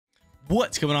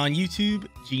What's going on YouTube?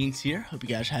 Jeans here. Hope you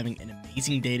guys are having an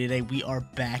amazing day today. We are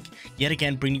back yet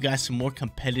again bringing you guys some more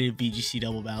competitive VGC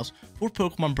double battles for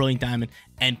Pokemon Brilliant Diamond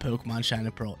and Pokemon Shining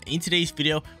Pearl. In today's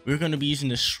video, we're going to be using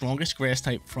the strongest grass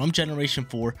type from Generation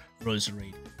 4,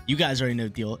 Roserade. You guys already know the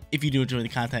deal. If you do enjoy the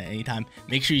content at any time,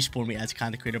 make sure you support me as a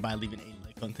content creator by leaving a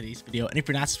like on today's video. And if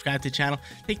you're not subscribed to the channel,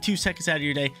 take 2 seconds out of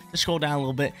your day to scroll down a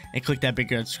little bit and click that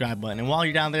big red subscribe button. And while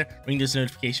you're down there, ring those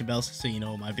notification bells so you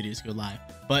know when my videos go live.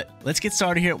 But let's get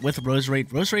started here with Roserade.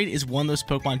 Roserade is one of those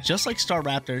Pokemon just like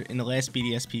Staraptor. In the last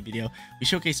BDSP video, we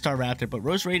showcased Staraptor, but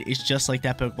Roserade is just like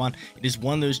that Pokemon. It is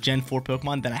one of those Gen 4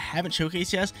 Pokemon that I haven't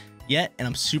showcased yet, and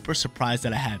I'm super surprised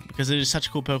that I have because it is such a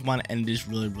cool Pokemon and it is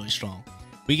really strong.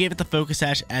 We gave it the Focus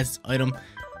Sash as its item.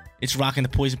 It's rocking the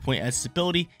Poison Point as its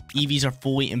ability. EVs are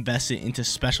fully invested into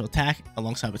special attack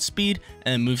alongside with speed,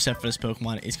 and the moveset for this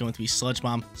Pokemon is going to be Sludge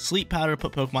Bomb, Sleep Powder to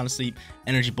put Pokemon to sleep,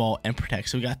 Energy Ball, and Protect.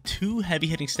 So we got 2 heavy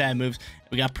hitting stab moves.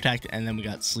 We got Protect, and then we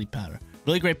got Sleep Powder.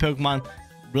 Really great Pokemon,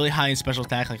 really high in special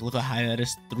attack. Like look how high that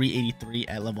is, 383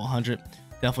 at level 100.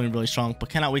 Definitely really strong, but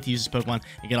cannot wait to use this Pokemon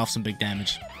and get off some big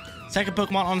damage. Second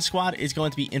Pokemon on the squad is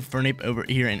going to be Infernape over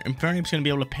here, and Infernape is going to be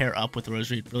able to pair up with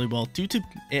Roserade really well due to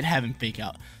it having Fake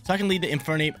Out. So I can lead the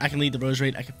Infernape, I can lead the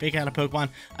Roserade, I can Fake Out a Pokemon,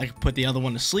 I can put the other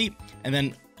one to sleep, and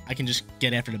then I can just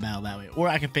get after the battle that way. Or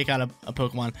I can Fake Out a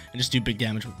Pokemon and just do big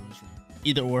damage with Roserade.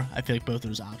 Either or, I feel like both of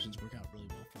those options work out really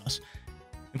well for us.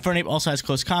 Infernape also has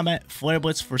Close Combat, Flare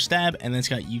Blitz for stab, and then it's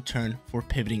got U-Turn for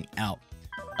pivoting out.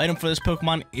 Item for this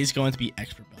Pokemon is going to be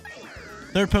Expert Belt.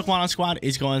 Third Pokemon on squad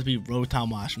is going to be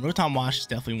Rotom Wash. And Rotom Wash is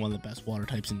definitely one of the best water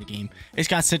types in the game. It's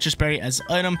got Citrus Berry as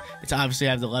its item. It's obviously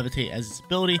have the Levitate as its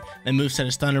ability. Then moveset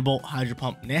is Thunderbolt, Hydro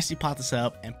Pump, Nasty Plot to set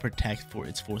up, and Protect for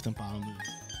its 4th and final move.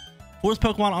 Fourth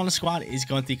Pokemon on the squad is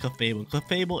going to be Clefable.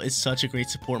 Clefable is such a great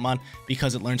support mon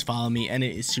because it learns Follow Me and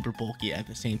it is super bulky at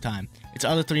the same time. Its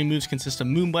other 3 moves consist of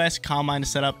Moonblast, Calm Mind to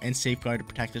set up, and Safeguard to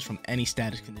protect us from any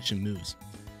status condition moves.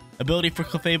 Ability for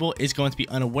Clefable is going to be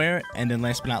Unaware, and then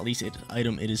last but not least, its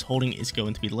item it is holding is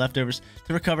going to be Leftovers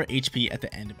to recover HP at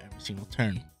the end of every single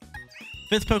turn.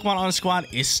 Fifth Pokemon on the squad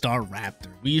is Staraptor.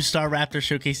 We used Staraptor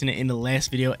showcasing it in the last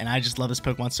video, and I just love this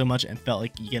Pokemon so much and felt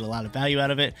like you get a lot of value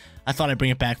out of it. I thought I'd bring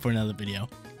it back for another video.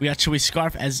 We got Choice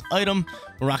Scarf as its item,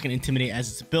 we're rocking Intimidate as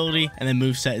its ability, and then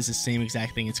moveset is the same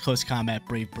exact thing. It's Close Combat,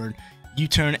 Brave Bird,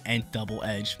 U-Turn, and Double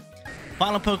Edge.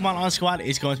 Final Pokemon on the squad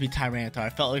is going to be Tyranitar. I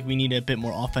felt like we needed a bit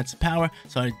more offensive power,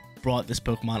 so I brought this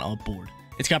Pokemon on board.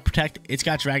 It's got Protect, it's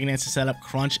got Dragon Dance to set up,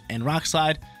 Crunch, and Rock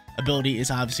Slide. Ability is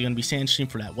obviously going to be Sandstream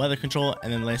for that weather control,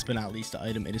 and then last but not least, the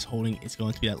item it is holding is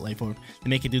going to be that Life Orb to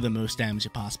make it do the most damage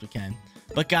it possibly can.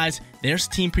 But guys, there's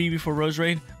team preview for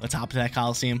Roserade. Let's hop to that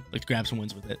Coliseum. Let's grab some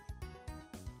wins with it.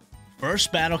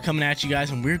 First battle coming at you guys,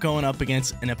 and we're going up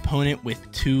against an opponent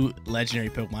with 2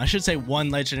 legendary Pokemon. I should say 1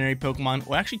 legendary Pokemon.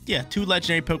 Well, actually, yeah, 2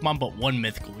 legendary Pokemon, but 1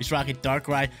 mythical. He's rocking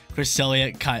Darkrai,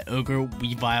 Cresselia, Kyogre,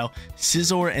 Weavile,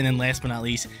 Scizor, and then last but not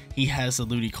least, he has the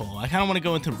Ludicolo. I kind of want to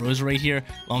go into Roserade here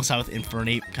alongside with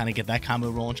Infernape, kind of get that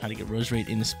combo rolling, try to get Roserade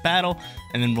in this battle,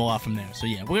 and then roll out from there. So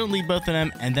yeah, we're going to lead both of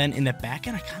them, and then in the back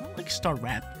end, I kind of like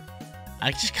Staraptor. I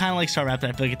just kind of like Staraptor.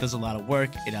 I feel like it does a lot of work.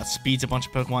 It outspeeds a bunch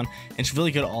of Pokemon, and it's really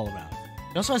good all around.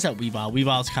 It also has that Weavile.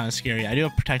 Weavile is kind of scary. I do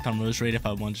have Protect on Roserade if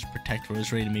I want to just protect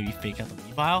Roserade and maybe fake out the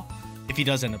Weavile. If he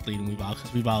does end up leading Weavile, because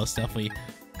Weavile is definitely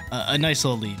a nice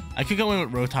little lead. I could go in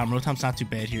with Rotom. Rotom's not too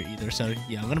bad here either. So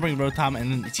yeah, I'm going to bring Rotom,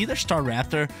 and then it's either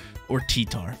Staraptor or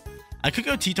T-Tar. I could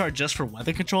go T-Tar just for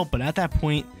weather control, but at that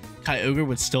point, Kyogre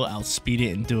would still outspeed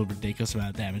it and do a ridiculous amount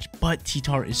of damage. But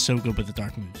T-Tar is so good with the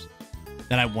dark moves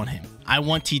that I want him. I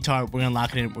want T-Tar. We're gonna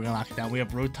lock it in. We're gonna lock it down. We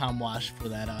have Rotom Wash for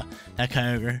that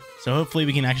Kyogre. So hopefully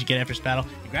we can actually get after this battle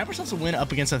and grab ourselves a win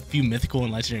up against a few mythical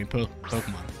and legendary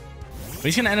Pokemon. But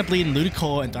he's gonna end up leading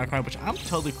Ludicolo and Darkrai, which I'm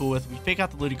totally cool with. We fake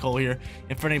out the Ludicolo here.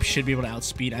 Infernape should be able to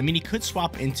outspeed. I mean, he could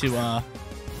swap into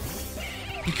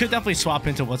he could definitely swap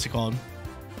into what's it called?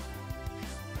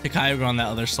 The Kyogre on that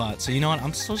other slot. So you know what?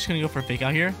 I'm still just gonna go for a fake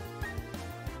out here.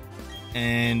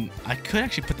 And I could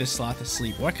actually put this slot to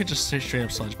sleep, or I could just straight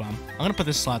up Sludge Bomb. I'm gonna put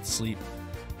this slot to sleep.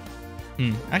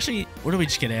 Actually, where do we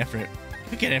just get after it?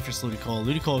 We could get after this Ludicolo.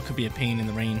 Ludicolo could be a pain in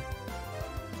the rain.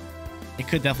 It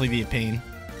could definitely be a pain.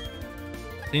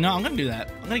 So, you know, I'm gonna do that.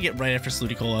 I'm gonna get right after this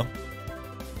Ludicolo.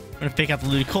 I'm gonna fake out the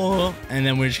Ludicolo, and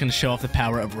then we're just gonna show off the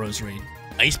power of Roserade.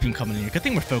 Ice Beam coming in here. Good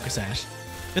thing we're Focus Sash.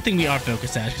 Good thing we are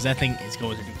Focus Sash, because that thing is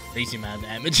going to do a crazy amount of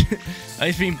damage.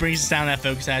 Ice Beam brings us down that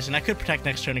Focus Sash, and I could Protect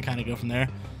next turn and kind of go from there.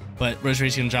 But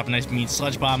Roserade's going to drop a nice mean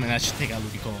Sludge Bomb, and that should take out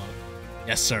Ludicolo.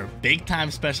 Yes, sir. Big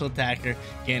time special attacker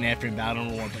getting after him. Battle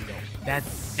on 1. That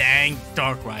dang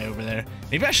Darkrai over there.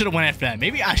 Maybe I should have went after that.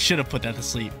 Maybe I should have put that to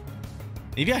sleep.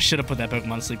 Maybe I should have put that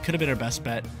Pokemon to sleep. Could have been our best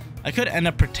bet. I could end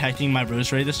up protecting my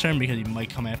Roserade this turn because he might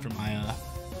come after my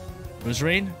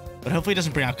Roserade. But hopefully he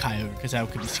doesn't bring out Kyogre because that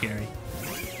could be scary.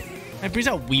 It brings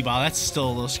out Weavile. That's still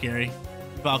a little scary.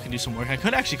 Weavile can do some work. I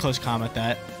could actually close combat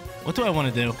that. What do I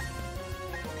want to do?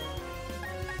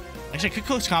 Actually, I could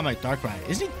close combat Darkrai.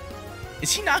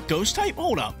 Is he not Ghost type?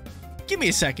 Hold up. Give me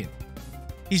a second.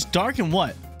 He's dark and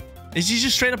what? Is he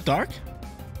just straight up dark?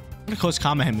 I'm going to close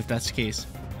combat him if that's the case.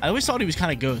 I always thought he was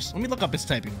kind of Ghost. Let me look up his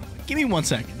typing real quick. Give me 1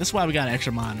 second. This is why we got an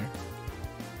extra monitor.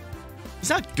 He's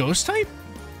not Ghost type?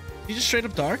 He's just straight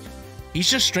up dark? He's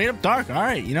just straight up dark. All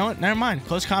right, you know what? Never mind.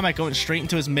 Close combat going straight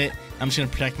into his mitt. I'm just going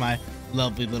to protect my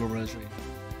lovely little Roserade.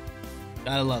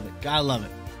 Gotta love it. Gotta love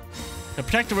it. To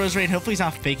protect the Roserade, hopefully he's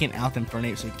not faking out the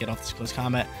Infernape so we can get off this close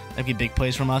combat. That'd be big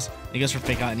plays from us. And he goes for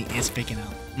fake out, and he is faking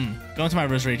out. Go into my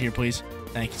Roserade here, please.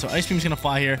 Thank you. So Ice Beam's going to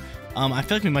fly here. I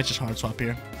feel like we might just hard swap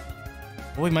here.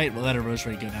 Or we might let our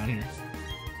Roserade go down here.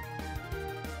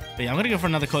 But yeah, I'm going to go for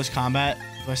another close combat.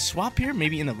 Do I swap here?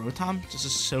 Maybe in the Rotom? Just to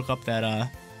soak up that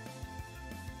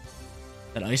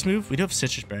Ice move. We do have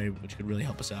Citrus Berry, which could really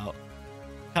help us out.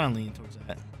 Kind of leaning towards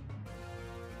that.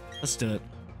 Let's do it.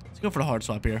 Let's go for the hard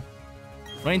swap here.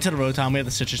 Right into the Rotom. We have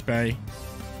the Citrus Berry.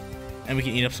 And we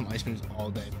can eat up some Ice moves all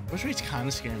day. Roserade's kind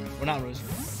of scaring me. We're not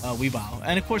Roserade. Weavile.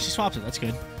 And of course, he swaps it. That's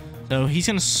good. So he's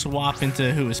going to swap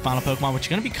into his final Pokemon, which is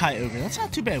going to be Kyogre. That's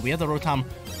not too bad. We have the Rotom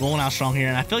rolling out strong here.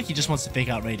 And I feel like he just wants to fake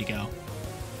out ready to go.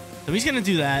 So he's going to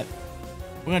do that.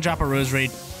 We're going to drop our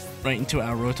Roserade right into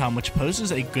our Rotom, which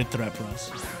poses a good threat for us.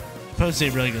 It poses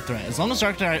a really good threat. As long as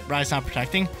Darkrai's not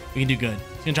protecting, we can do good.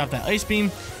 He's going to drop that Ice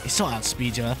Beam. He still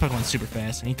outspeeds you. That Pokemon's super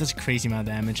fast, and he does a crazy amount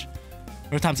of damage.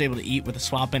 Rotom's able to eat with a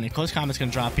swap in, and Close Combat's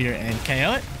going to drop here and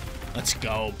KO it. Let's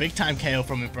go. Big time KO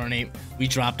from Infernape. We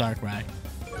dropped Darkrai.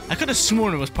 I could have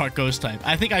sworn it was part Ghost type.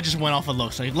 I think I just went off of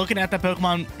looks. Like, looking at that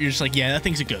Pokemon, you're just like, yeah, that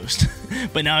thing's a Ghost.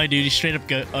 But now I do. He's straight up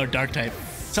Dark type.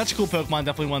 Such a cool Pokemon.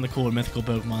 Definitely one of the cooler mythical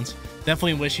Pokemons.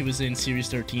 Definitely wish he was in Series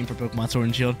 13 for Pokemon Sword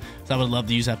and Shield. So I would love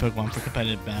to use that Pokemon for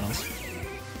competitive battles.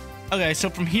 Okay, so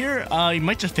from here, you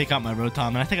might just fake out my Rotom.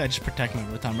 And I think I just protect my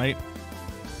Rotom, right?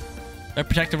 I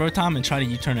protect the Rotom and try to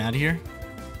U-turn out of here.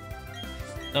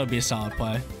 That would be a solid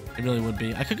play. It really would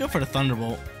be. I could go for the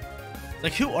Thunderbolt.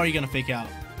 Like, who are you going to fake out?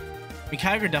 I mean,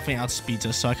 Kyogre definitely outspeeds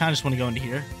us, so I kind of just want to go into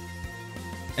here.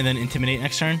 And then Intimidate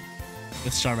next turn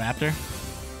with Staraptor.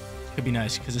 Could be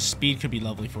nice, because the speed could be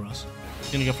lovely for us.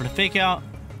 He's going to go for the fake out,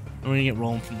 and we're going to get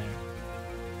rolling from there.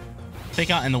 Fake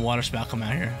out and the Water Spout come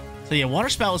out here. So yeah, Water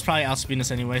Spout was probably outspeeding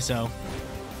us anyway, so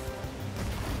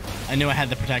I knew I had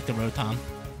to protect the Rotom.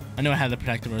 I knew I had to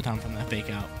protect the Rotom from that fake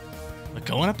out. But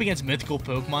going up against mythical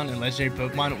Pokemon and legendary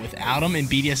Pokemon without them in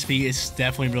BDSP is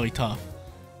definitely really tough.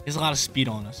 There's a lot of speed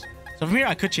on us. So from here,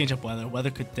 I could change up Weather. Weather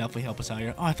could definitely help us out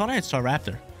here. Oh, I thought I had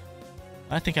Staraptor.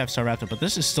 I think I have Staraptor, but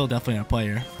this is still definitely our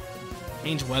player.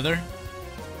 Change Weather.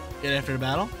 Get after the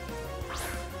battle.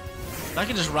 I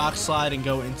can just Rock Slide and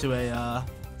go into a...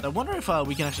 I wonder if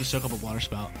we can actually soak up a Water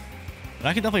Spout. But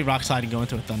I can definitely Rock Slide and go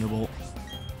into a Thunderbolt.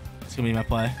 It's going to be my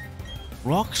play.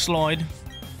 Rock Slide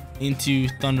into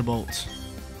Thunderbolt.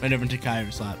 Right over into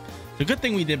Kyogre's lap. So good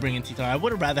thing we did bring in T-Tar. I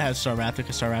would have rather had Staraptor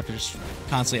because Staraptor just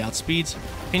constantly outspeeds.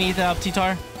 Can you eat that up,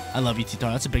 T-Tar? I love you,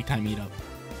 T-Tar. That's a big time eat up.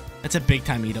 That's a big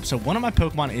time eat up. So one of my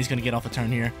Pokemon is going to get off a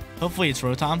turn here. Hopefully it's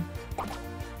Rotom.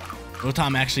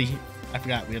 Rotom actually... I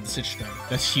forgot, we have the Citrus Berry.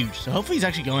 That's huge. So hopefully he's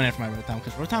actually going after my Rotom,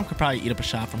 because Rotom could probably eat up a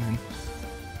shot from him.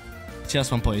 See how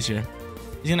this one plays here.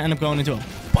 He's going to end up going into a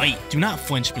bite. Do not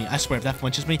flinch me. I swear, if that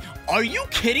flinches me... Are you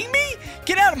kidding me?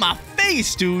 Get out of my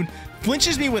face, dude.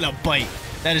 Flinches me with a bite.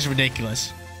 That is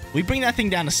ridiculous. We bring that thing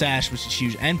down to Sash, which is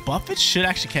huge. And Buffet should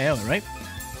actually KO it, right?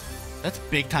 That's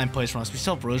big time plays for us. We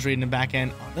still have Roserade in the back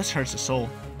end. Oh, this hurts the soul.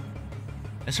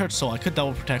 This hurts soul. I could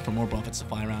double protect for more Buffets to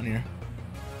fly around here.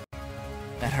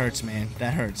 That hurts, man.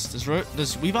 That hurts. Does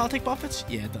Weavile take Buffets?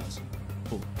 Yeah, it does.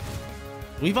 Cool.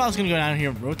 Weavile's going to go down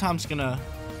here. Rotom's going to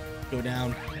go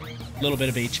down a little bit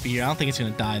of HP here. I don't think it's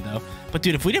going to die, though. But,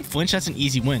 dude, if we didn't flinch, that's an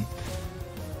easy win.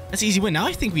 That's an easy win. Now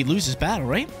I think we lose this battle,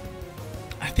 right?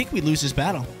 I think we lose this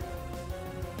battle.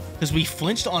 Because we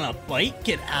flinched on a bite?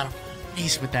 Get out of my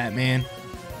face with that, man.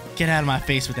 Get out of my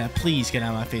face with that. Please get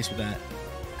out of my face with that.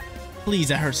 Please,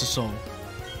 that hurts the soul.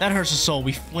 That hurts the soul.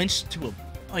 We flinched to a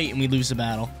bite and we lose the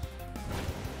battle.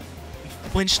 We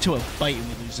flinched to a bite and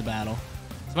we lose the battle.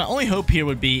 So my only hope here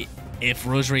would be if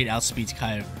Roserade outspeeds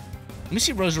Kyogre. Let me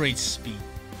see Roserade's speed.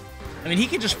 I mean, he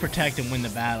can just protect and win the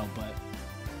battle, but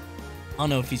I don't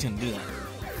know if he's going to do that.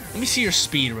 Let me see your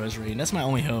speed, Roserade. That's my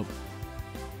only hope.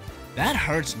 That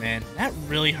hurts, man. That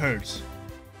really hurts.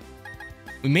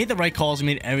 We made the right calls. We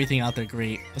made everything out there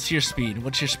great. Let's see your speed.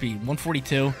 What's your speed?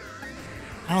 142?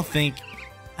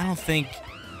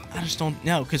 I just don't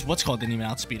know, because what's called didn't even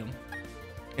outspeed him.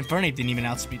 Infernape didn't even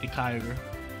outspeed the Kyogre.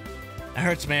 That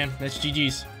hurts, man. That's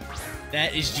GG's.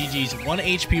 That is GG's. 1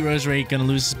 HP Roserade gonna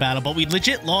lose this battle, but we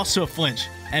legit lost to a flinch.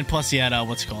 And plus he had,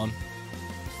 what's it called?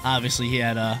 Obviously he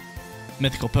had,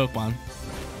 mythical Pokemon.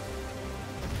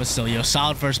 But still, yo,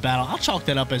 solid first battle. I'll chalk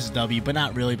that up as a W, but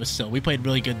not really, but still. We played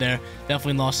really good there.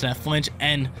 Definitely lost to that flinch,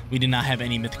 and we did not have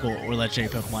any mythical or legendary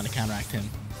Pokemon to counteract him.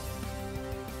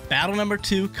 Battle number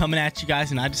 2 coming at you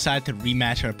guys, and I decided to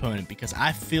rematch our opponent because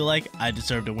I feel like I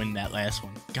deserve to win that last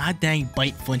one. God dang,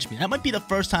 Bite flinched me. That might be the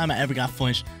first time I ever got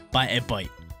flinched by a Bite.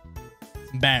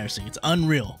 It's embarrassing. It's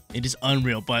unreal. It is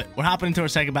unreal, but we're hopping into our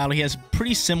second battle. He has a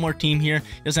pretty similar team here.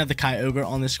 He doesn't have the Kyogre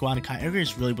on this squad, and Kyogre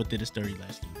is really what did us dirty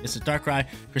last game. It's a Darkrai,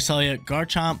 Cresselia,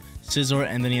 Garchomp, Scizor,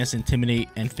 and then he has Intimidate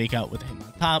and Fake Out with a hit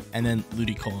on top, and then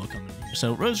Ludicolo coming in here.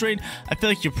 So Roserade, I feel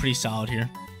like you're pretty solid here.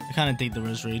 I kind of dig the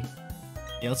Roserade.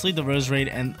 Yeah, let's lead the Roserade,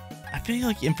 and I feel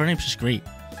like Infernape's just great.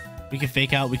 We can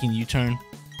Fake Out, we can U-turn.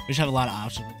 We just have a lot of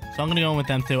options with them. So I'm going to go in with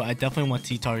them too. I definitely want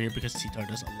T-Tar here because T-Tar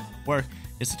does a lot of work.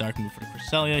 He has a Dark move for the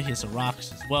Cresselia. He has the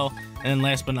Rocks as well. And then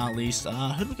last but not least,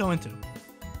 who do we go into?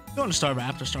 We're going to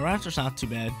Staraptor. Staraptor's not too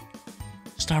bad.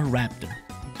 Staraptor.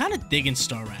 I'm kind of digging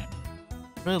Staraptor.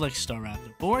 Really like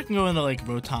Staraptor. But I can go into like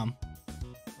Rotom.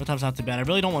 Rotom's not too bad. I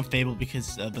really don't want Fable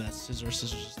because of that Scizor.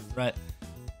 Scizor's just a threat.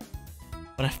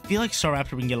 But I feel like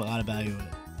Staraptor, we can get a lot of value with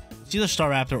it. It's either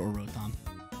Staraptor or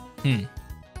Rotom.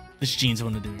 This Gene's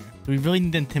what to do here. Do we really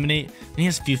need to Intimidate? And he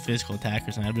has a few physical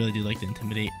attackers, and I really do like to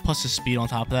Intimidate. Plus the speed on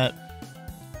top of that.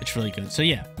 It's really good. So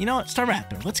yeah, you know what?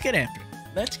 Staraptor. Let's get after it.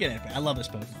 Let's get after it. I love this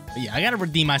Pokemon. But yeah, I gotta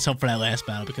redeem myself for that last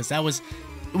battle because it was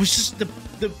just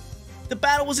the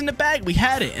battle was in the bag. We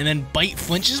had it, and then Bite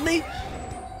flinches me.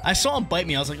 I saw him bite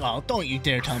me. I was like, oh, don't you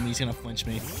dare tell me he's gonna flinch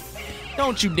me.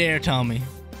 Don't you dare tell me.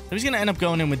 So he's gonna end up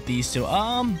going in with these two.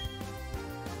 I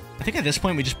think at this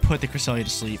point we just put the Cresselia to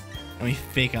sleep and we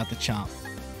Fake Out the Chomp,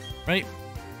 right?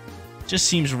 Just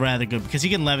seems rather good because he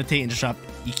can levitate and just drop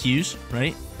EQs,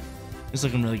 right? It's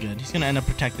looking really good. He's gonna end up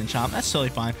protecting Chomp. That's totally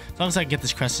fine as long as I can get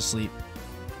this Crest to sleep.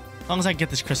 As long as I can get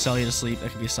this Cresselia to sleep,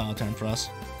 that could be a solid turn for us.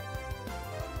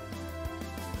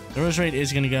 The Roserade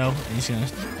is gonna go and he's gonna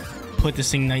put this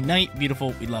thing night.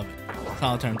 Beautiful. We love it.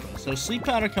 Solid turn for us. So Sleep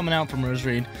Powder coming out from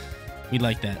Roserade. We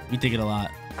like that. We dig it a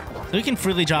lot. So we can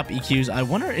freely drop EQs. I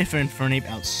wonder if Infernape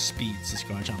outspeeds this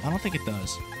Garchomp. I don't think it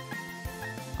does.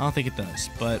 I don't think it does,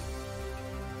 but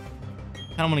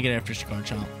I don't want to get after this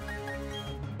Garchomp.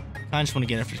 I just want to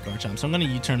get after this Garchomp. So I'm going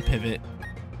to U-turn pivot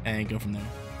and go from there.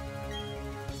 I'm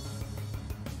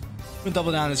going to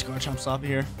double down this Garchomp stop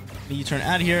here. U-turn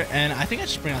out of here, and I think I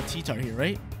should bring out T-Tar here,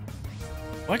 right?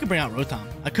 Or I could bring out Rotom.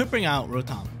 I could bring out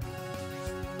Rotom.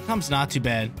 Rotom's not too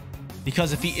bad.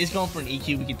 Because if he is going for an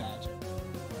EQ, we can dodge it.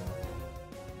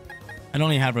 I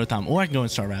don't even have Rotom. Or I can go in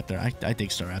Staraptor. I dig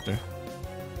Staraptor.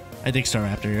 I dig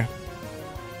Staraptor here.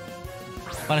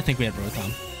 Why do I think we have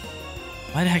Rotom?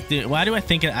 Why do I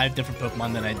think I have different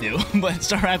Pokemon than I do? But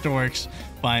Staraptor works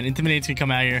fine. Intimidate's gonna come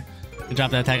out here and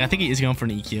drop that attack. I think he is going for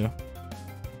an EQ. You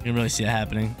can really see that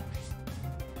happening.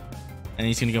 And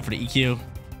he's gonna go for the EQ.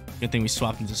 Good thing we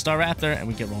swapped into Staraptor and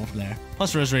we get rolling from there.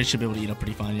 Plus Roserade should be able to eat up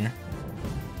pretty fine here.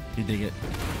 You dig it.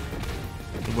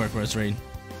 Good work, Roserade.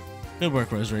 Good work,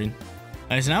 Roserade.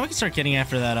 Alright, so now we can start getting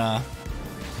after that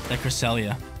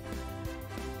Cresselia.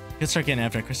 We can start getting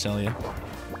after that Cresselia.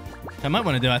 I might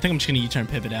want to do, I think I'm just going to U-turn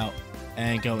pivot out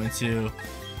and go into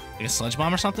like a Sludge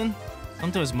Bomb or something.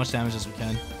 Don't do as much damage as we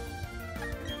can.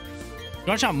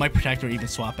 Garchomp might protect or even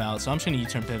swap out, so I'm just going to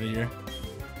U-turn pivot here.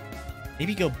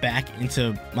 Maybe go back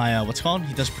into my, what's it called?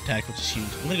 He does protect, which is huge.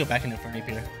 I'm going to go back into Infernape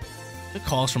here. Good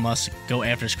calls from us to go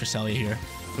after this Cresselia here.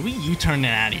 So we U-turn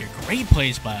that out of here. Great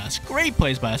plays by us. Great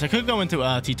plays by us. I could go into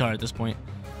T-Tar at this point.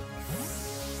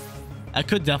 I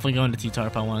could definitely go into T-Tar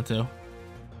if I wanted to.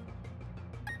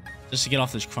 Just to get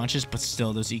off those crunches, but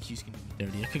still, those EQs can be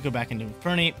dirty. I could go back into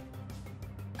Infernape.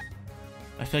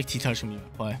 I feel like T-Tar's going to be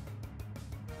my play.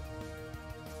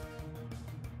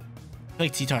 I feel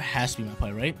like T-Tar has to be my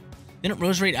play, right? Didn't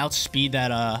Roserade outspeed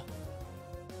that,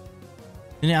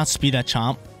 Didn't it outspeed that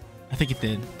Chomp? I think it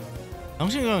did. I'm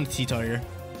just gonna go into T-Tar here.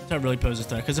 T-Tar really poses a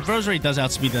threat because if Roserade does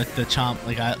outspeed the Chomp,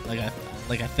 like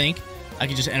I think, I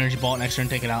can just Energy Ball next turn,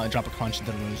 take it out, and drop a crunch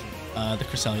into the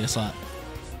Cresselia slot.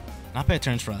 Not bad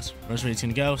turns for us. Roserade's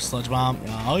gonna go Sludge Bomb,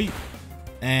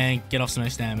 and get off some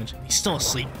nice damage. He's still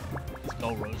asleep. Let's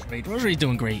go, Roserade. Roserade's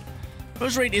doing great.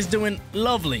 Roserade is doing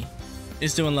lovely.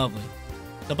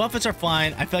 The buffets are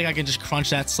fine. I feel like I can just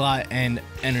crunch that slot and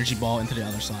Energy Ball into the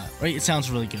other slot. Right? It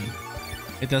sounds really good.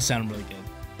 It does sound really good.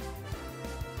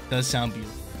 It does sound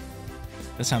beautiful.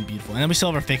 That sounds beautiful. And then we still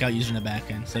have our fake out user in the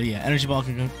back end. So yeah, energy ball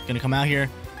gonna come out here,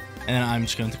 and then I'm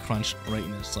just going to crunch right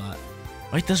into the slot.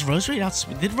 Wait, does Roserade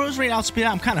outspeed? Did Roserade outspeed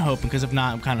out? I'm kind of hoping, because if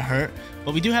not, I'm kind of hurt.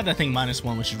 But we do have that thing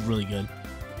 -1, which is really good.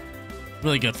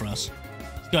 Really good for us.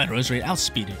 Let's go ahead, Roserade,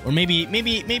 outspeed it. Or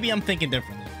maybe I'm thinking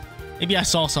differently. Maybe I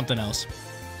saw something else.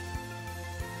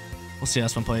 We'll see how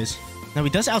this one plays. No, he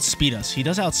does outspeed us. He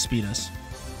does outspeed us.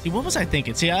 See, what was I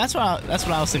thinking? See, that's what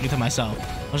I was thinking to myself.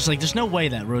 I was just like, there's no way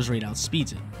that Roserade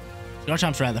outspeeds it.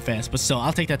 Garchomp's rather fast, but still,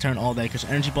 I'll take that turn all day because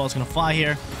Energy Ball is going to fly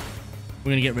here. We're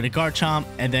going to get rid of Garchomp,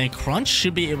 and then Crunch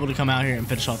should be able to come out here and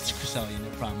finish off this Cresselia, no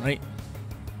problem, right?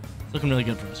 It's looking really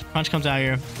good for us. Crunch comes out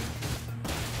here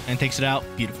and takes it out.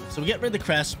 Beautiful. So we get rid of the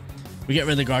Crest. We get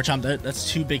rid of the Garchomp.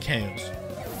 That's 2 big KOs.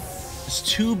 It's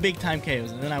 2 big-time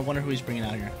KOs, and then I wonder who he's bringing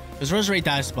out here. Because Roserade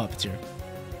dies to Buffets here.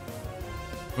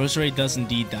 Roserade does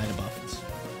indeed die to Buffets.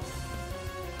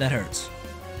 That hurts.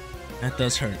 That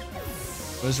does hurt.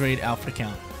 Roserade out for the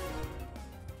count.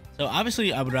 So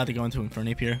obviously I would rather go into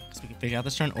Infernape here because we can fake out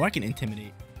this turn, or I can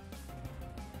Intimidate.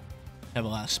 Have a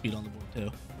lot of speed on the board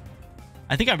too.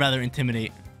 I think I'd rather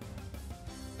Intimidate.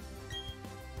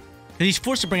 Because he's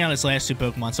forced to bring out his last 2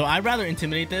 Pokemon. So I'd rather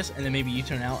Intimidate this and then maybe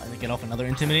U-turn out and then get off another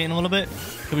Intimidate in a little bit.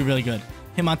 Could be really good.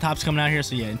 Hitmontop's coming out here,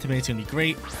 so yeah, Intimidate's going to be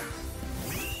great.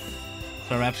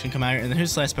 So Raptor's can come out here, and then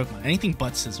who's the last Pokemon? Anything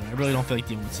but Scizor. I really don't feel like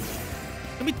dealing with Scizor.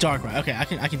 It's gonna be Darkrai. Okay, I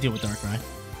can deal with Darkrai.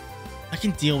 I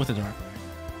can deal with the Darkrai.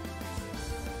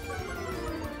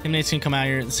 Intimidate's gonna come out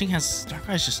here. This thing has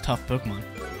Darkrai's just tough Pokemon.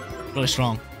 Really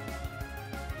strong.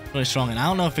 Really strong, and I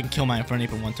don't know if it can kill my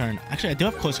Infernape in 1 turn. Actually, I do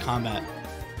have close combat.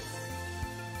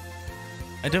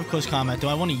 Do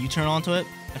I want to U-turn onto it?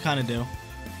 I kind of do.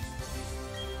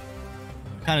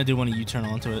 Want to U-turn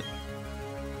onto it.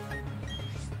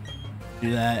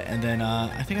 Do that, and then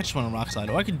I think I just want to Rock Slide,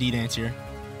 or I could D-Dance here.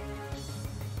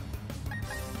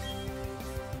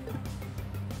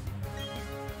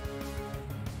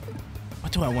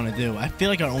 What do I want to do? I feel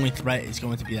like our only threat is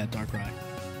going to be that Darkrai.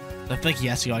 So I feel like he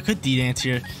has to go. I could D-Dance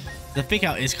here. The fake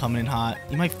out is coming in hot.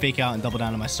 He might fake out and double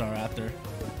down to my Staraptor. I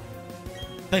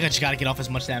feel like I just got to get off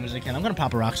as much damage as I can. I'm going to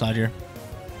pop a Rock Slide here.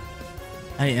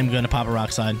 I am going to pop a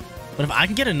Rock Slide. But if I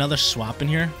can get another swap in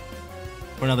here,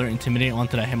 or another Intimidate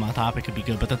onto that Hitmontop, it could be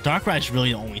good. But the Darkrai is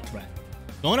really the only threat.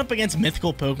 Going up against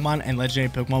mythical Pokemon and legendary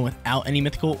Pokemon without any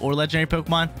mythical or legendary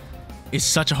Pokemon is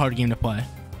such a hard game to play.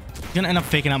 He's going to end up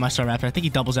faking out my Staraptor. I think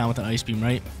he doubles down with an Ice Beam,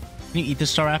 right? Can you eat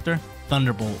this Staraptor?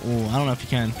 Thunderbolt. Oh, I don't know if you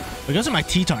can. But it goes to my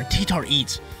T-Tar. T-Tar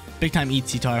eats. Big time eat,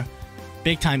 T-Tar.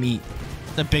 Big time eat.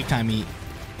 It's a big time eat.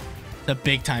 It's a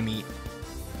big time eat.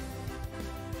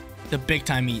 It's a big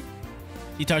time eat.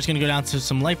 T-Tar's going to go down to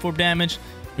some Life Orb damage.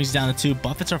 Brings it down to 2.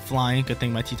 Buffets are flying. Good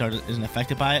thing my T-Tar isn't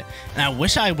affected by it. And I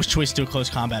wish I was choice to do a close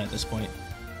combat at this point.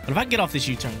 But if I get off this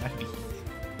U-turn, that could be huge.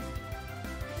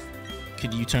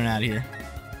 Could U-turn out of here.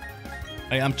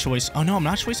 Right, I'm choice. Oh no, I'm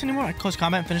not choice anymore. I close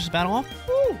combat and finish this battle off.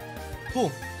 Woo!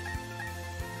 Cool.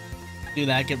 Do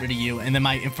that, get rid of you. And then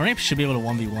my Infernape should be able to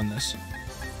 1v1 this.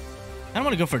 I don't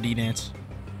want to go for a D-Dance.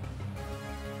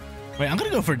 Wait, I'm going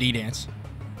to go for a D-Dance.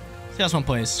 See how this one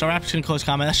plays. Staraptor's going to close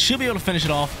combat. That should be able to finish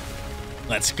it off.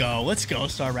 Let's go. Let's go,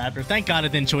 Staraptor. Thank God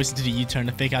it didn't choice into the U-turn.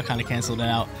 The fake out kind of canceled it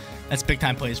out. That's big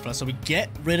time plays for us. So we get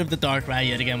rid of the Darkrai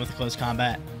yet again with the close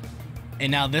combat.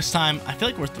 And now this time, I feel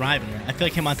like we're thriving here. I feel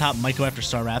like Hitmontop might go after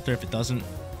Staraptor. If it doesn't,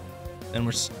 then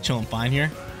we're chilling fine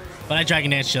here. But I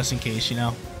Dragon Dance just in case, you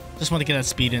know. Just want to get that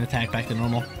speed and attack back to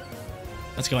normal.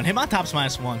 Let's go. And Hitmontop's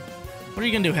 -1. What are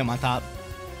you going to do, Hitmontop?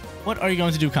 What are you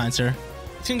going to do, kind sir?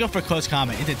 It's going to go for close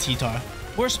combat into T-Tar.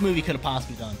 Worst move he could have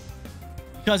possibly done.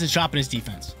 Because it's dropping his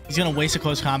defense. He's going to waste a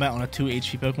close combat on a 2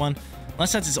 HP Pokemon.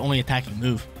 Unless that's his only attacking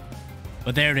move.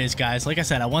 But there it is, guys. Like I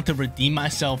said, I want to redeem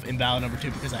myself in battle number 2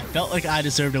 because I felt like I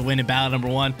deserved to win in battle number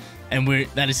 1. And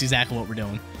that is exactly what we're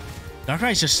doing.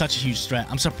 Darkrai is just such a huge threat.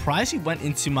 I'm surprised he went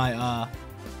into my...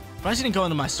 surprised he didn't go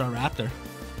into my Staraptor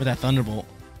with that Thunderbolt.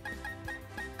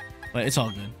 But it's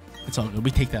all good. It's all good. We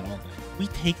take that all day. We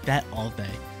take that all day.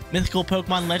 Mythical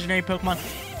Pokemon, legendary Pokemon,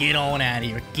 get on out of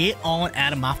here. Get on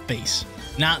out of my face.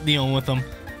 Not dealing with them.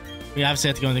 We obviously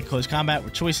have to go into close combat. We're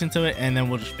choice into it, and then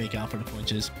we'll just fake out for the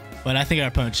flinches. But I think our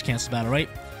opponent just cancels the battle, right?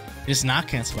 He does not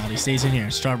cancel battle. He stays in here.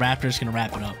 Staraptor is going to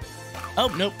wrap it up.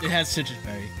 Oh, nope. It has Citrus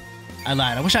Berry. I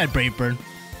lied. I wish I had Brave Bird.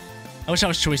 I wish I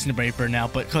was choicing the Brave Bird now,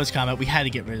 but close combat, we had to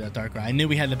get rid of that Darkrai. I knew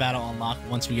we had the battle unlocked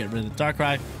once we get rid of the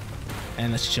Darkrai,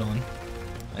 and that's chilling.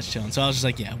 That's chilling. So I was just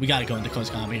like, yeah, we got to go into close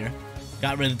combat here.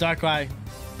 Got rid of the Darkrai,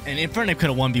 and Infernape could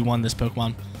have 1v1 this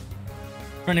Pokemon.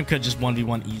 Infernape could just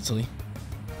 1v1 easily.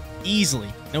 Easily.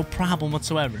 No problem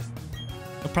whatsoever.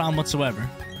 No problem whatsoever.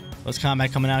 Close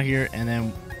combat coming out here, and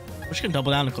then we're just going to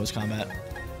double down to close combat.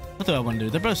 What do I want to do?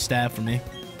 They're both stab for me.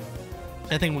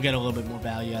 I think we'll get a little bit more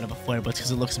value out of a Flare Blitz because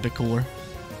it looks a bit cooler.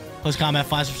 Close combat,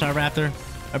 5-star Raptor.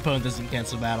 Our opponent doesn't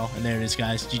cancel the battle. And there it is,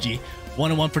 guys. GG.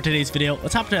 1-1 for today's video.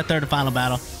 Let's hop to that third and final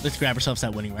battle. Let's grab ourselves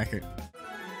that winning record.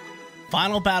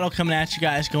 Final battle coming at you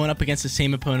guys, going up against the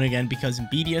same opponent again because in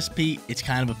BDSP, it's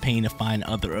kind of a pain to find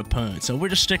other opponents. So we're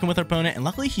just sticking with our opponent, and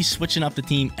luckily he's switching up the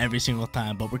team every single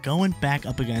time, but we're going back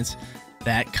up against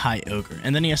that Kyogre.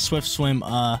 And then he has Swift Swim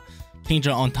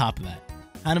Kingdra on top of that.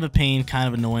 Kind of a pain, kind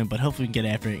of annoying, but hopefully we can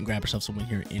get after it and grab ourselves a win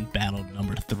here in battle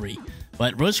number 3.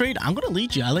 But Roserade, I'm going to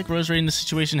lead you. I like Roserade in this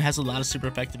situation. It has a lot of super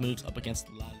effective moves up against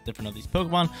a lot of different of these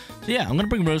Pokemon. So yeah, I'm going to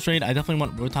bring Roserade. I definitely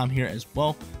want Rotom here as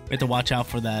well. We have to watch out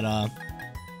for that,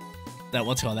 that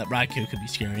Raikou could be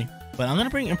scary. But I'm going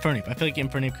to bring Infernape. I feel like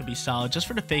Infernape could be solid just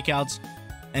for the fake outs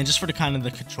and just for the kind of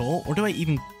the control. Or do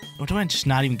I just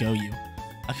not even go you?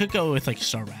 I could go with like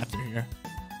Staraptor here.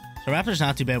 Staraptor's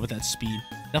not too bad with that speed.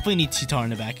 Definitely need T-Tar in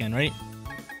the back end, right?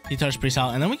 T-Tar's pretty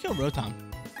solid. And then we go Rotom.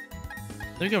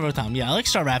 There we go, Rotom. Yeah, I like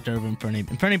Staraptor over Infernape.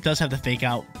 Infernape does have the fake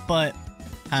out, but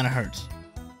kind of hurts.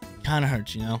 Kind of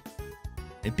hurts, you know?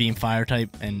 It being fire type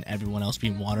and everyone else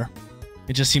being water.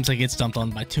 It just seems like it's dumped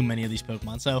on by too many of these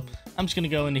Pokemon. So I'm just going to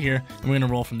go into here and we're going to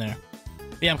roll from there.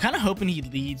 But yeah, I'm kind of hoping he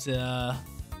leads.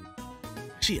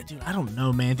 Actually, dude, I don't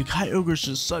know, man. The Kyogre's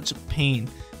just such a pain.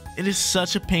 It is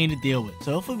such a pain to deal with.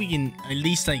 So hopefully we can at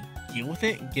least like deal with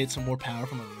it and get some more power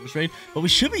from our Roserade. But we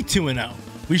should be 2-0.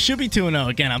 We should be 2-0.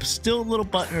 Again, I'm still a little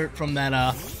butthurt from that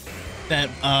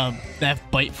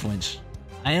bite flinch.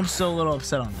 I am still a little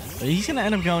upset on that. But he's gonna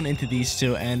end up going into these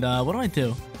two. And what do I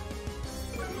do?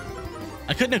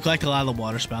 I could neglect a lot of the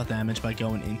water spout damage by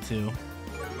going into.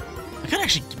 I could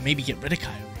actually maybe get rid of Kyogre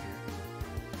here.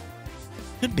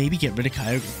 Could maybe get rid of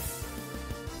Kyogre.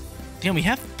 Damn, we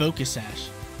have Focus Sash.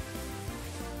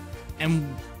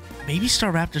 And maybe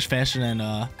Staraptor's faster than,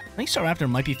 I think Staraptor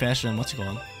might be faster than, what's it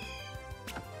called?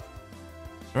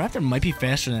 Staraptor might be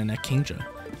faster than Kingdra.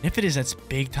 And if it is, that's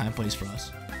big time plays for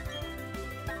us.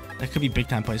 That could be big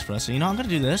time plays for us. So, you know, I'm going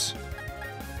to do this.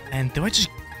 And do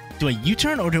I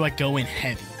U-turn or do I go in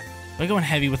heavy? Do I go in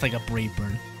heavy with like a Brave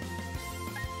Bird?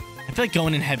 I feel like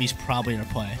going in heavy is probably our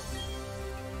play.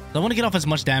 So I want to get off as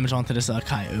much damage onto this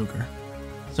Kyogre.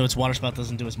 So its Water Spout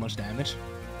doesn't do as much damage.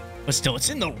 But still, it's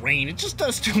in the rain. It just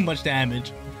does too much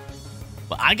damage.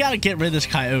 But I gotta get rid of this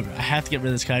Kyogre. I have to get rid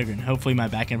of this Kyogre. And hopefully my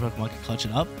back-end Pokemon can clutch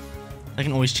it up. I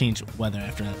can always change weather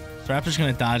after that. So Raptor's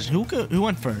gonna dodge. Who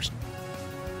went first?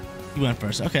 He went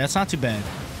first. Okay, that's not too bad.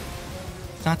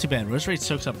 It's not too bad. Roserade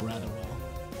soaks up rather well.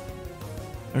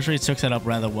 Roserade soaks that up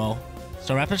rather well.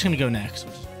 So Raptor's gonna go next,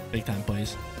 which is big time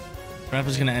plays.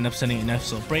 Raptor's gonna end up sending a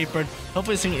nice little Brave Bird.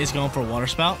 Hopefully this thing is going for a Water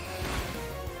Spout,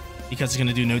 because it's going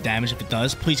to do no damage if it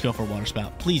does. Please go for a Water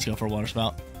Spout. Please go for a Water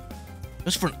Spout.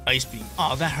 Just for an Ice Beam.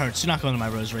 Oh, that hurts. You're not going to my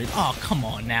Roserade. Oh, come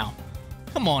on now.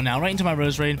 Come on now. Right into my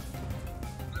Roserade.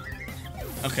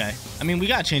 Okay. I mean, we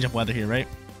got to change up weather here, right?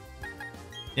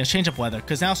 Yeah, change up weather.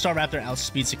 Because now Staraptor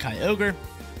outspeeds the Kyogre.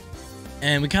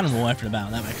 And we kind of roll after the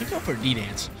battle that way. I could go for a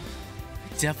D-Dance.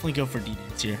 Definitely go for a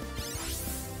D-Dance here.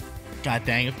 God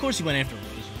dang. Of course he went after Roserade.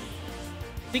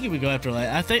 I think he would go after like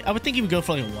I would think he would go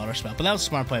for like a Water Spout, but that was a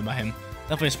smart play by him.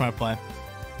 Definitely a smart play.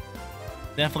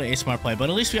 Definitely a smart play. But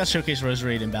at least we got showcase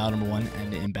Roserade in battle number 1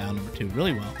 and in battle number 2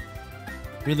 really well.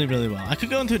 Really, really well. I could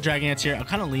go into a Dragonance here. I'm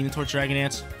kind of leaning towards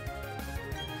Dragonance.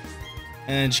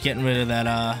 And just getting rid of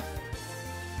that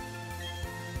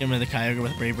getting rid of the Kyogre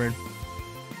with Brave Bird.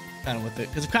 Kind of with it.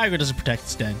 Because if Kyogre doesn't protect,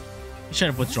 it's dead. He should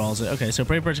have withdraws it. Okay, so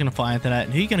Brave Bird's gonna fly into that.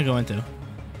 And who are you gonna go into?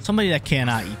 Somebody that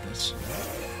cannot eat this.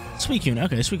 Suicune.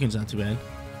 Okay, Suicune's not too bad.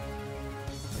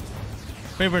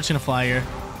 Brave Bird's gonna fly here.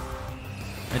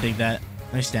 I dig that.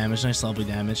 Nice damage. Nice lovely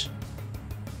damage.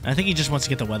 And I think he just wants to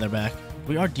get the weather back.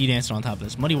 We are D-dancing on top of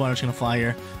this. Muddy Water's gonna fly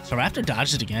here. So Raptor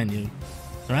dodges it again, dude.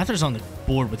 So Raptor's on the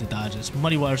board with the dodges.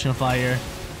 Muddy Water's gonna fly here.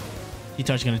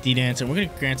 T-Tar's gonna D-dance, and we're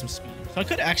gonna grant some speed. So I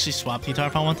could actually swap T-Tar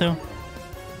if I want to.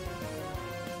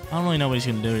 I don't really know what he's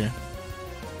gonna do here.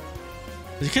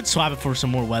 He could swap it for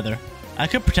some more weather. I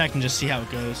could protect and just see how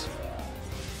it goes.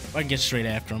 Or I can get straight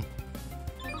after him.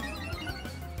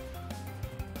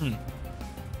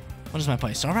 What is my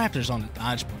play? Staraptor's on the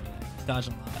dodge board today. He's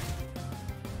dodging a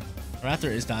lot.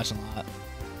 Raptor is dodging a lot.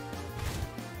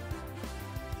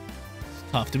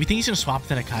 It's tough. Do we think he's gonna swap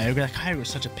to that Kyogre? That Kyogre is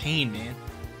such a pain, man.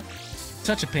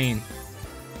 Such a pain.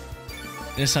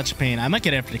 It is such a pain. I might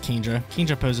get after the Kingdra.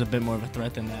 Kingdra poses a bit more of a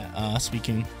threat than that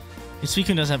Suicune.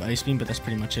 Suicune does have Ice Beam, but that's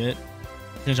pretty much it.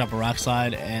 I'm gonna drop a Rock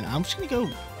Slide, and I'm just gonna go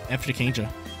after the Kingdra.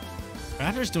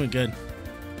 Raptor's doing good.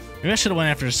 Maybe I should have went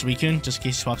after the Suicune, just in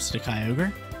case he swaps to the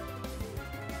Kyogre.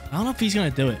 I don't know if he's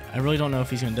gonna do it. I really don't know if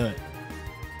he's gonna do it.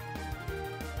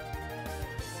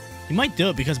 He might do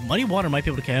it because Muddy Water might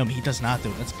be able to KO me. He does not do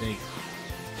it. That's big.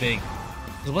 Big.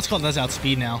 What's called does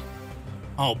outspeed now.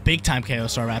 Oh, big time KO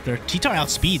Staraptor. T-Tar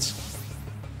outspeeds.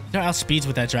 T-Tar outspeeds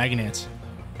with that Dragon Dance.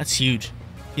 That's huge.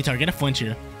 T-Tar, get a flinch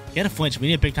here. Get a flinch. We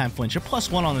need a big time flinch. You're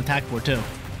 +1 on the attack board too.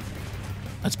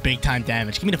 That's big time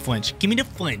damage. Give me the flinch. Give me the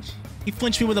flinch. He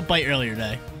flinched me with a bite earlier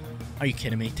today. Are you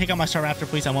kidding me? Take out my Staraptor,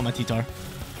 please. I want my T-Tar.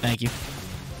 Thank you.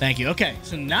 Thank you. Okay,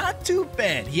 so not too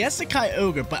bad. He has the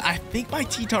Kyogre, but I think my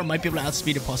T-Tar might be able to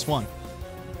outspeed it +1.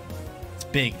 It's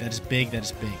big. That is big. That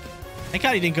is big. Thank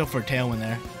God he didn't go for a Tailwind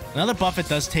there. Another Buffet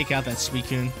does take out that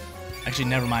Suicune. Actually,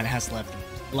 never mind. It has left.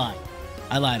 Lied.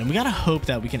 I lied. And we got to hope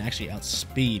that we can actually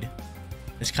outspeed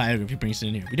this Kyogre if he brings it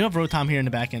in here. We do have Rotom here in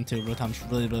the back end, too. Rotom's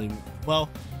really, really well.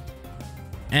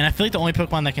 And I feel like the only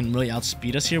Pokemon that can really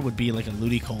outspeed us here would be like a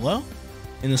Ludicolo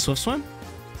in the Swift Swim.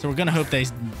 So we're going to hope that he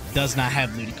does not have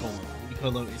Ludicolo.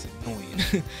 Ludicolo is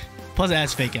annoying. Plus it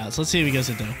has Fake Out. So let's see what he goes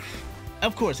into.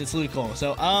 Of course, it's Ludicolo.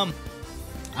 So,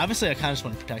 obviously I kind of just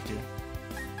want to protect here.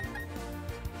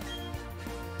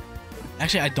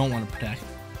 Actually, I don't want to protect.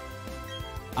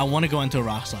 I want to go into a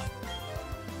Rock Slide.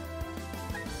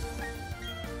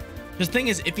 Because the thing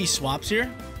is, if he swaps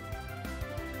here...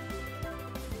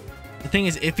 The thing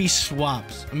is, if he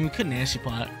swaps... I mean, we could Nasty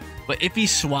Plot. But if he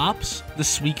swaps the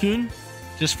Suicune...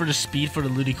 just for the speed for the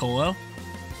Ludicolo. I'm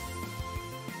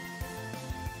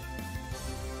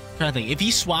trying to think. If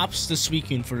he swaps the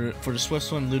Suicune for the Swift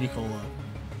Swim Ludicolo,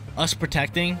 us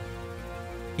protecting,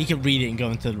 he can read it and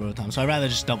go into the Rotom. So I'd rather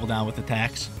just double down with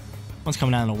attacks. One's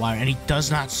coming down on the wire, and he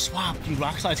does not swap. Dude,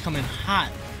 Rock Slide's coming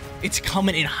hot. It's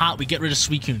coming in hot. We get rid of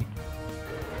Suicune.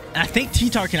 And I think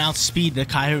T-Tar can outspeed the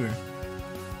Kyogre.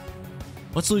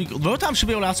 What's Ludicolo? Rotom should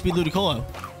be able to outspeed Ludicolo.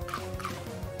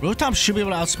 Rotom should be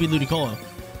able to outspeed Ludicolo.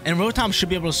 And Rotom should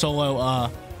be able to solo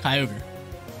Kyogre.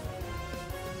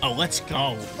 Oh, let's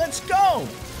go. Let's go.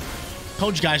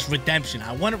 Told you guys, redemption.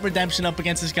 I wanted redemption up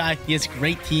against this guy. He has a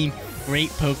great team, great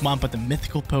Pokemon, but the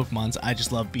mythical Pokemons, I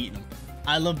just love beating them.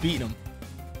 I love beating them.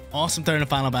 Awesome third and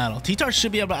final battle. T-Tar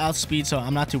should be able to outspeed, so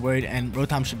I'm not too worried. And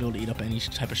Rotom should be able to eat up any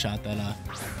type of shot that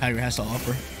Kyogre has to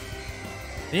offer.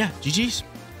 But yeah, GG's.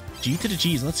 G to the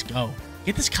G's. Let's go.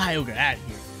 Get this Kyogre out of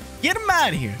here. Get him out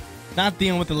of here. Not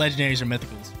dealing with the legendaries or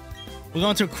mythicals. We're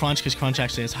going to a Crunch because Crunch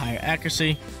actually has higher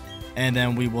accuracy. And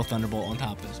then we will Thunderbolt on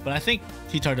top of this. But I think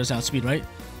T-Tar does outspeed, right?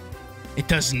 It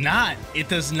does not. It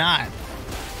does not.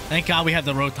 Thank God we have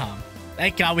the Rotom.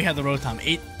 Thank God we have the Rotom.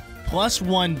 It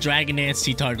 +1 Dragon Dance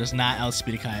T-Tar does not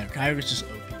outspeed a Kyogre. Kyogre is just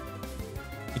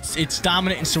OP. It's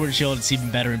dominant in Sword and Shield. It's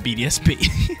even better in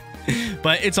BDSP.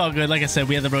 But it's all good. Like I said,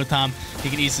 we have the Rotom. He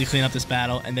can easily clean up this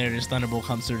battle. And there it is. Thunderbolt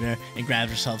comes through there and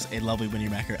grabs ourselves a lovely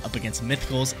winning record up against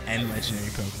Mythicals and Legendary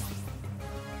Pokemon.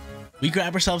 We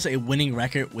grab ourselves a winning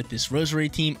record with this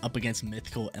Roserade team up against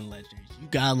Mythical and Legendaries. You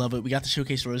gotta love it. We got to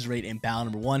showcase Roserade in battle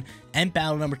number 1 and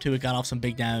battle number 2. It got off some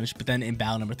big damage. But then in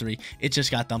battle number 3, it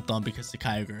just got dumped on because the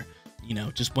Kyogre, you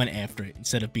know, just went after it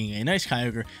instead of being a nice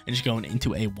Kyogre and just going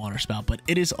into a water spout. But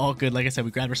it is all good. Like I said, we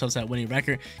grabbed ourselves that winning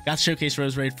record, got to showcase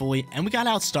Roserade fully, and we got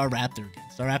out Staraptor again.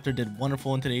 Staraptor did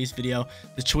wonderful in today's video.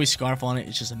 The Choice Scarf on it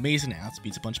is just amazing. It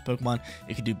outspeeds a bunch of Pokemon.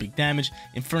 It can do big damage.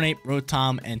 Infernape,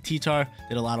 Rotom, and T-Tar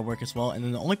did a lot of work as well. And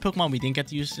then the only Pokemon we didn't get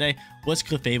to use today was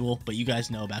Clefable, but you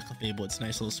guys know about Clefable. It's a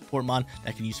nice little support mod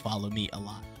that can use Follow Me a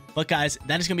lot. But guys,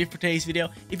 that is going to be it for today's video.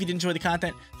 If you did enjoy the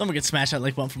content, don't forget to smash that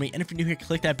like button for me. And if you're new here,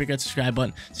 click that big red subscribe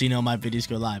button so you know my videos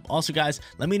go live. Also, guys,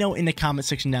 let me know in the comment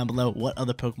section down below what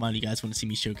other Pokemon you guys want to see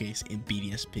me showcase in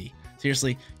BDSP.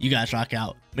 Seriously, you guys rock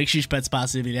out. Make sure you spread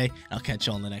positivity today, and I'll catch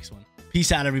you all in the next one.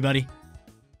 Peace out, everybody.